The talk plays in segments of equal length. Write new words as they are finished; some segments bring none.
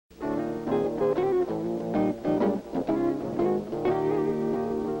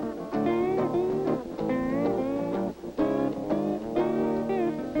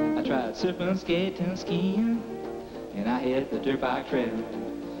surfing, skating, skiing, and I hit the dirt bike trail.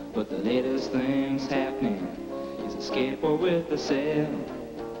 But the latest thing's happening is a skateboard with a sail.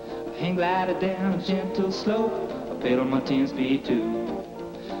 I hang glider down a gentle slope, I pedal my 10-speed too.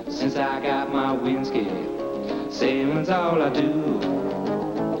 Since I got my WindSkate, sailing's all I do.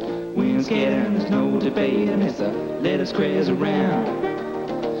 WindSkating, there's no debating, it's the latest craze around.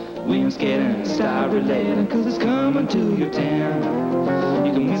 WindSkating, start relating, cause it's coming to your town.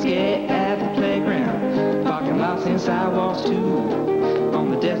 You can WindSkate at the playground, parking lots and sidewalks too.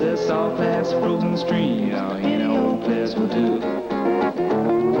 On the desert, salt flats, frozen stream, any old place will do.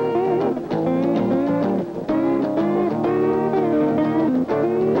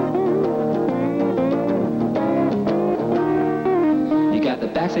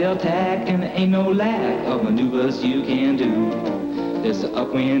 Backsail tack, and there ain't no lack of maneuvers you can do. There's the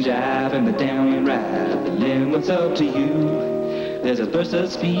upwind jive and the downwind ride, the limit's up to you. There's a burst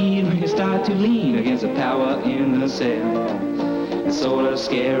of speed when you start to lean against the power in the sail. It's sort of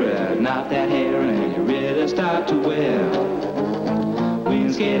scary, not that hairy, and you really start to wear.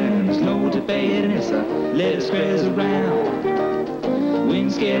 WindSkating, there's no debating, it's the latest craze around.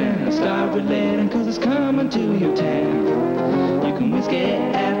 WindSkating, start relating, cause it's coming to your town. You can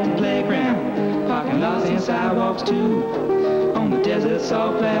WindSkate at the playground, parking lots and sidewalks too. On the desert,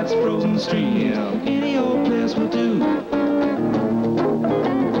 salt flats, frozen stream, any old place will do.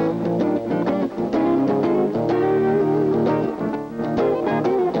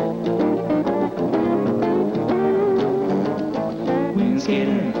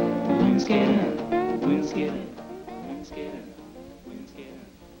 WindSkating, WindSkating, WindSkating, WindSkating, WindSkating.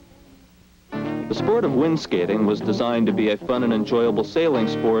 The sport of windskating was designed to be a fun and enjoyable sailing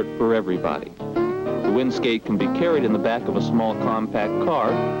sport for everybody. The windskate can be carried in the back of a small compact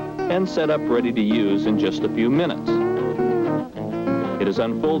car and set up ready to use in just a few minutes. It is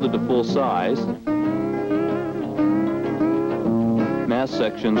unfolded to full size. Mast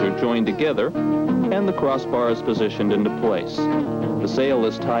sections are joined together and the crossbar is positioned into place. The sail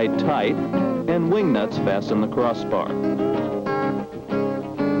is tied tight and wing nuts fasten the crossbar.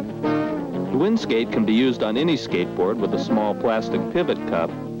 The WindSkate can be used on any skateboard with a small plastic pivot cup,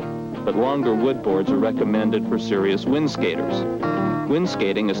 but longer wood boards are recommended for serious windskaters.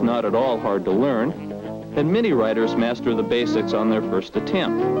 Windskating is not at all hard to learn, and many riders master the basics on their first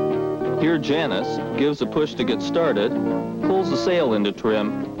attempt. Here Janice gives a push to get started, pulls the sail into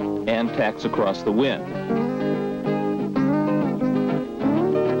trim, and tacks across the wind.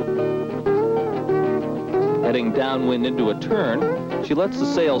 Heading downwind into a turn, she lets the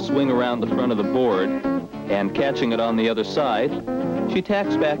sail swing around the front of the board, and catching it on the other side, she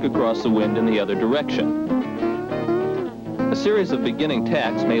tacks back across the wind in the other direction. A series of beginning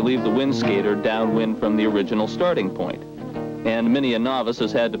tacks may leave the windskater downwind from the original starting point, and many a novice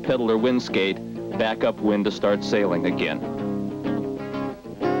has had to pedal her windskate back upwind to start sailing again.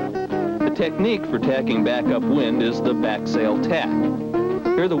 The technique for tacking back upwind is the backsail tack.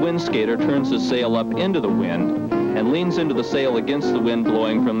 Here the windskater turns his sail up into the wind and leans into the sail against the wind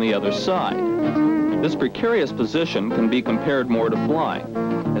blowing from the other side. This precarious position can be compared more to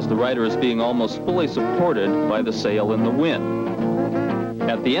flying, as the rider is being almost fully supported by the sail in the wind.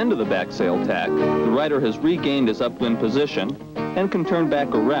 At the end of the backsail tack, the rider has regained his upwind position and can turn back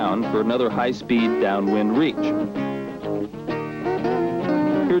around for another high-speed downwind reach.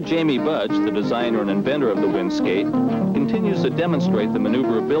 Here Jamie Budge, the designer and inventor of the WindSkate, continues to demonstrate the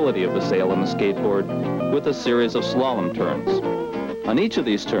maneuverability of the sail on the skateboard with a series of slalom turns. On each of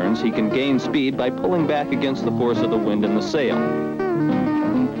these turns, he can gain speed by pulling back against the force of the wind in the sail.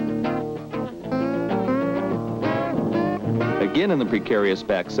 Again in the precarious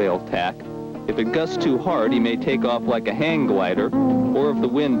backsail tack, if it gusts too hard, he may take off like a hang glider, or if the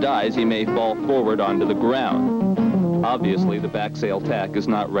wind dies, he may fall forward onto the ground. Obviously, the backsail tack is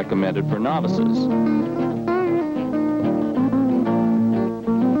not recommended for novices.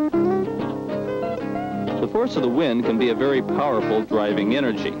 The force of the wind can be a very powerful driving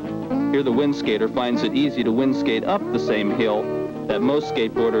energy. Here the windskater finds it easy to windskate up the same hill that most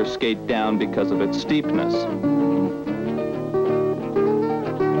skateboarders skate down because of its steepness.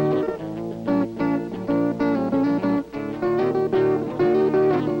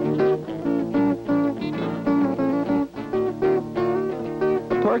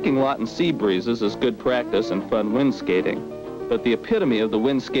 A parking lot in sea breezes is good practice and fun windskating, but the epitome of the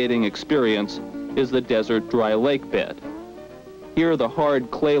windskating experience is the desert dry lake bed. Here the hard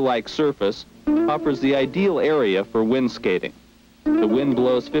clay-like surface offers the ideal area for windskating. The wind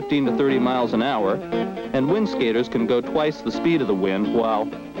blows 15 to 30 miles an hour, and windskaters can go twice the speed of the wind while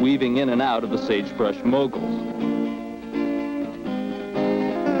weaving in and out of the sagebrush moguls.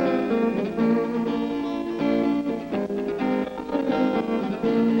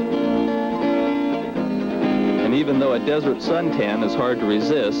 even though a desert suntan is hard to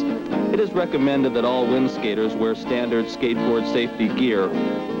resist, it is recommended that all wind skaters wear standard skateboard safety gear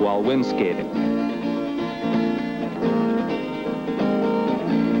while wind skating.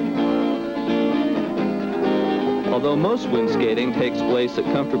 Although most wind skating takes place at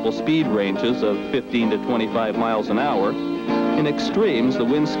comfortable speed ranges of 15 to 25 miles an hour, in extremes, the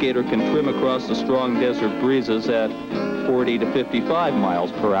wind skater can trim across the strong desert breezes at 40 to 55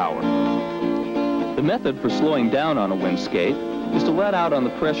 miles per hour. The method for slowing down on a wind skate is to let out on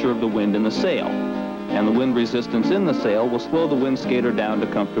the pressure of the wind in the sail, and the wind resistance in the sail will slow the wind skater down to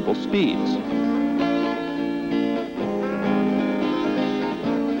comfortable speeds.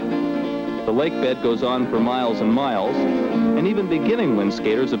 The lake bed goes on for miles and miles, and even beginning wind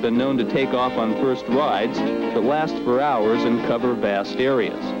skaters have been known to take off on first rides that last for hours and cover vast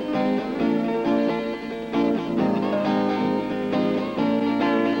areas.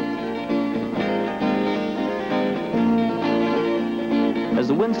 As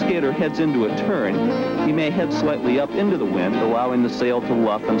the wind skater heads into a turn, he may head slightly up into the wind, allowing the sail to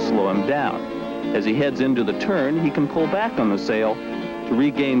luff and slow him down. As he heads into the turn, he can pull back on the sail to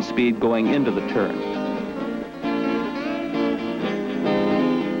regain speed going into the turn.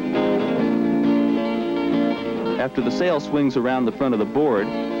 After the sail swings around the front of the board,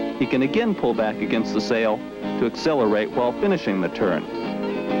 he can again pull back against the sail to accelerate while finishing the turn.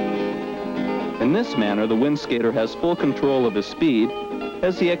 In this manner, the wind skater has full control of his speed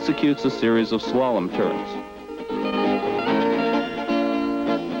as he executes a series of slalom turns.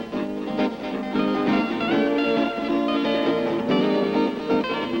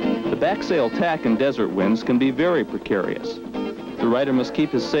 The back sail tack in desert winds can be very precarious. The rider must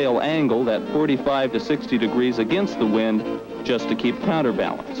keep his sail angled at 45 to 60 degrees against the wind just to keep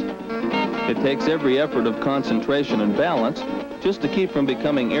counterbalance. It takes every effort of concentration and balance just to keep from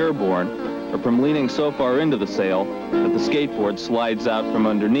becoming airborne or from leaning so far into the sail that the skateboard slides out from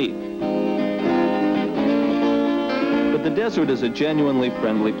underneath. But the desert is a genuinely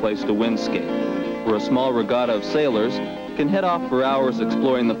friendly place to wind skate, where a small regatta of sailors can head off for hours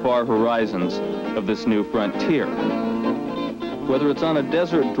exploring the far horizons of this new frontier. Whether it's on a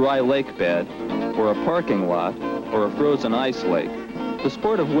desert dry lake bed, or a parking lot, or a frozen ice lake, the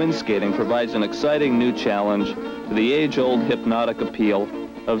sport of wind skating provides an exciting new challenge to the age-old hypnotic appeal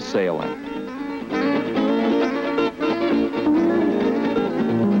of sailing.